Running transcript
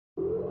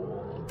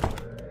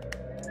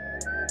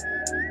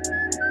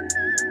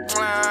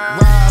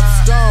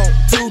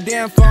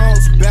damn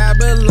phones.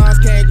 Babylons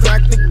can't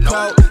crack the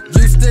code.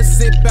 Used to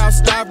sip out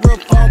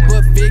styrofoam,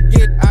 but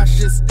figured I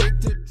should stick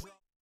to.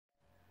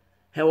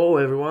 Hello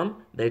everyone,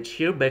 Dave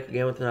here, back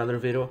again with another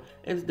video,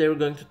 and today we're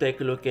going to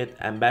take a look at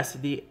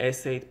Ambasadii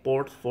S8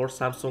 port for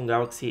Samsung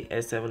Galaxy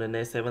S7 and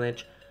S7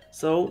 Edge.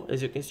 So,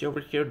 as you can see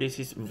over here, this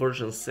is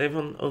version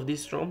 7 of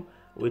this ROM,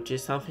 which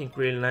is something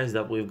really nice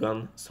that we've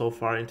gone so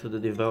far into the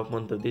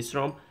development of this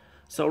ROM.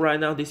 So right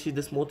now this is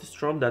the smoothest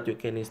ROM that you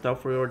can install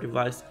for your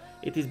device.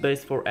 It is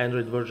based for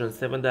Android version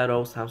 7.0,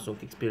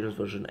 Samsung Experience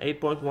version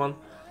 8.1.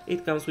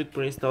 It comes with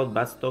pre-installed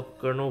batstock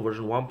kernel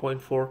version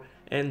 1.4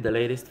 and the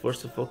latest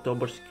 1st of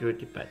October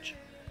security patch.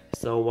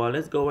 So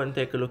let's go and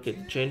take a look at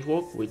the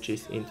changelog, which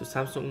is into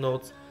Samsung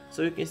Notes.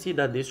 So you can see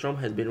that this ROM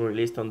has been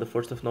released on the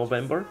 1st of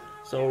November.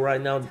 So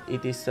right now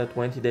it is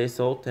 20 days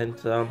old, and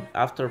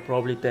after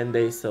probably 10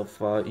 days of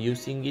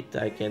using it,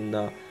 I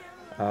can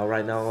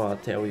right now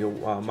tell you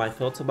my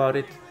thoughts about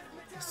it.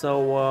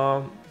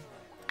 So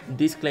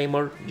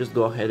disclaimer, just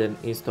go ahead and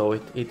install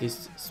it. It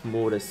is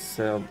smooth as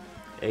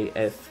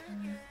AF,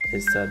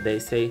 as they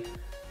say.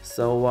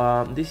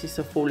 So this is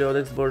a fully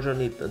odex version.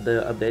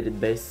 The updated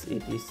base,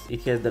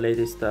 it has the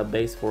latest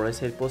base for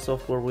S8 Plus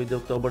software with the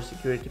October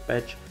security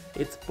patch.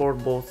 It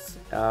supports both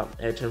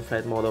Edge and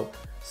Fat model.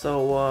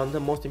 So the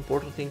most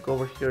important thing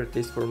over here, at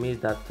least for me, is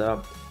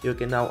that you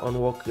can now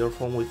unlock your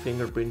phone with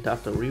fingerprint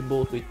after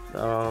reboot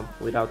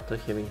without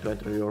having to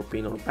enter your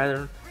PIN or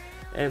pattern,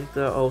 and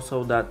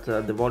also that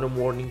the volume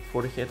warning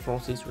for the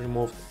headphones is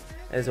removed,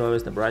 as well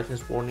as the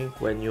brightness warning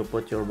when you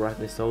put your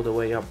brightness all the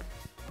way up.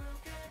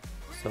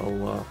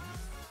 So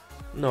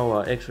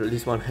no, actually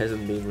this one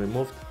hasn't been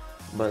removed,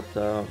 but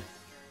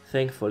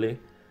thankfully.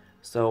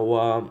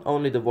 So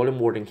only the volume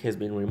warning has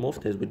been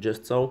removed, as we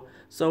just saw.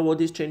 So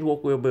this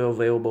changelog will be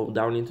available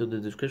down into the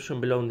description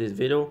below in this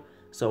video,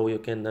 so you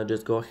can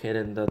just go ahead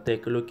and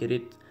take a look at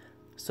it.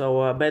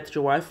 So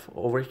battery life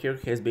over here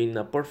has been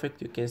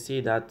perfect. You can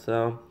see that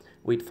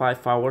with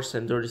 5 hours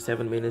and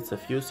 37 minutes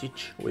of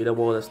usage, with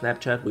about a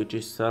Snapchat, which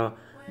is the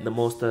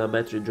most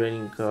battery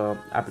draining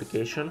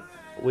application.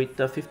 With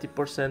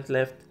 50%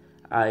 left,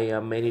 I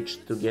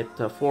managed to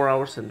get 4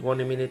 hours and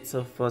 20 minutes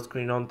of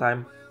screen on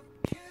time.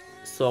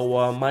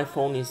 So my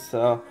phone is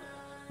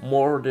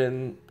more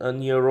than a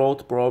year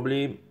old,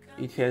 probably.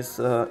 It has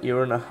a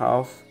year and a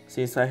half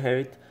since I have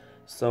it.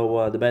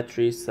 So the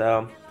battery is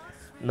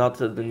not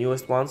the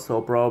newest one,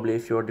 so probably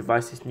if your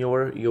device is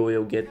newer, you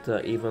will get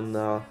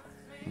even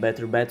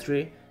better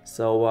battery.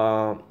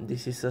 So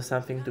this is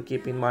something to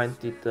keep in mind.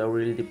 It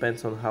really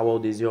depends on how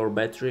old is your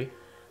battery.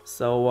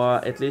 So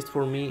at least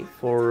for me,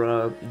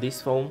 for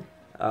this phone,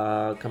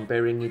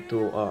 comparing it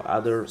to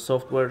other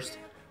softwares,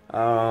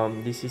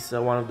 this is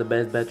one of the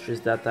best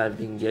batteries that I've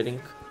been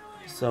getting.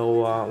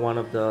 So one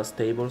of the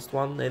stablest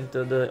one, and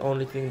the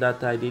only thing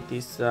that I did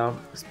is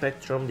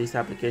Spectrum, this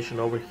application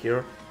over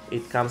here.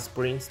 It comes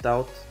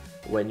pre-installed.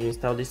 When you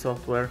install this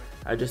software,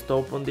 I just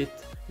opened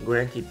it,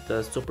 granted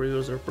super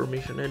user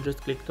permission, and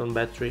just clicked on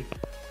battery.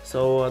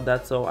 So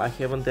that's all. I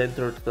haven't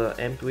entered the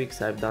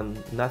M2X, I've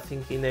done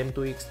nothing in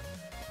M2X.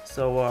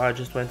 So I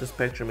just went to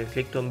Spectrum and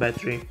clicked on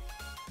battery,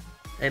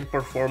 and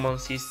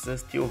performance is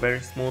still very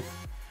smooth.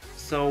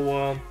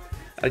 So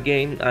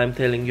again, I'm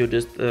telling you,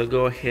 just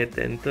go ahead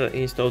and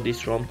install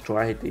this ROM,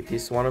 try it. It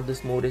is one of the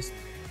smoothest.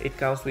 It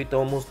comes with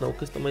almost no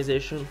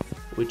customization,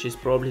 which is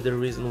probably the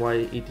reason why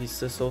it is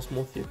so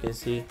smooth. You can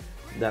see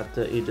that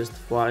it just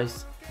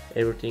flies.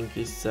 Everything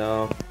is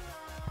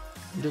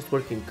just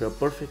working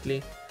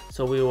perfectly.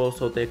 So we will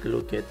also take a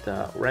look at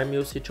RAM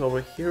usage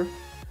over here.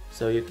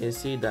 So you can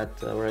see that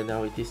right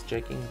now it is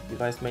checking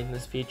device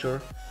maintenance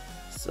feature.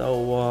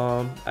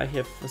 So I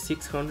have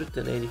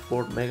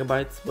 684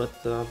 megabytes,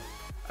 but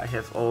I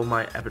have all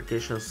my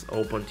applications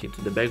opened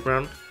into the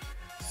background.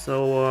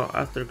 So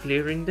after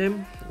clearing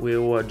them,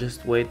 we'll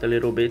just wait a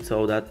little bit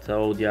so that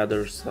all the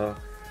others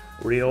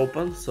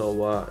reopen. So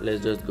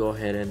let's just go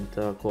ahead and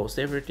close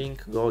everything,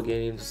 go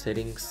again into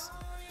settings,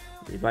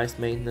 device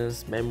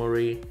maintenance,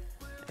 memory,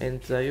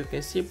 and you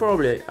can see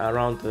probably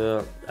around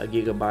a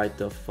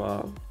gigabyte of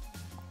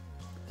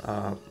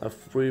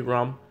free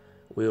RAM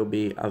will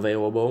be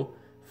available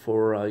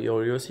for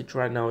your usage.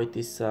 Right now it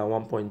is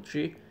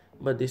 1.3,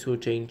 but this will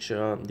change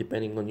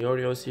depending on your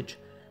usage.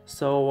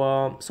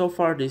 So so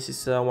far this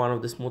is one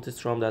of the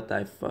smoothest ROM that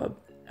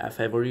I've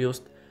ever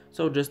used.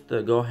 So just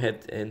go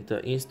ahead and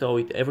install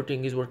it.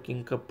 Everything is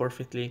working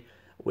perfectly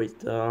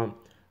with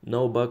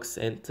no bugs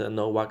and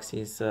no bugs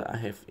since I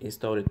have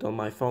installed it on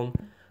my phone.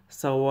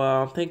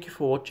 So thank you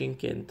for watching,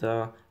 and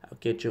I'll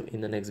catch you in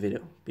the next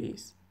video.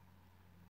 Peace.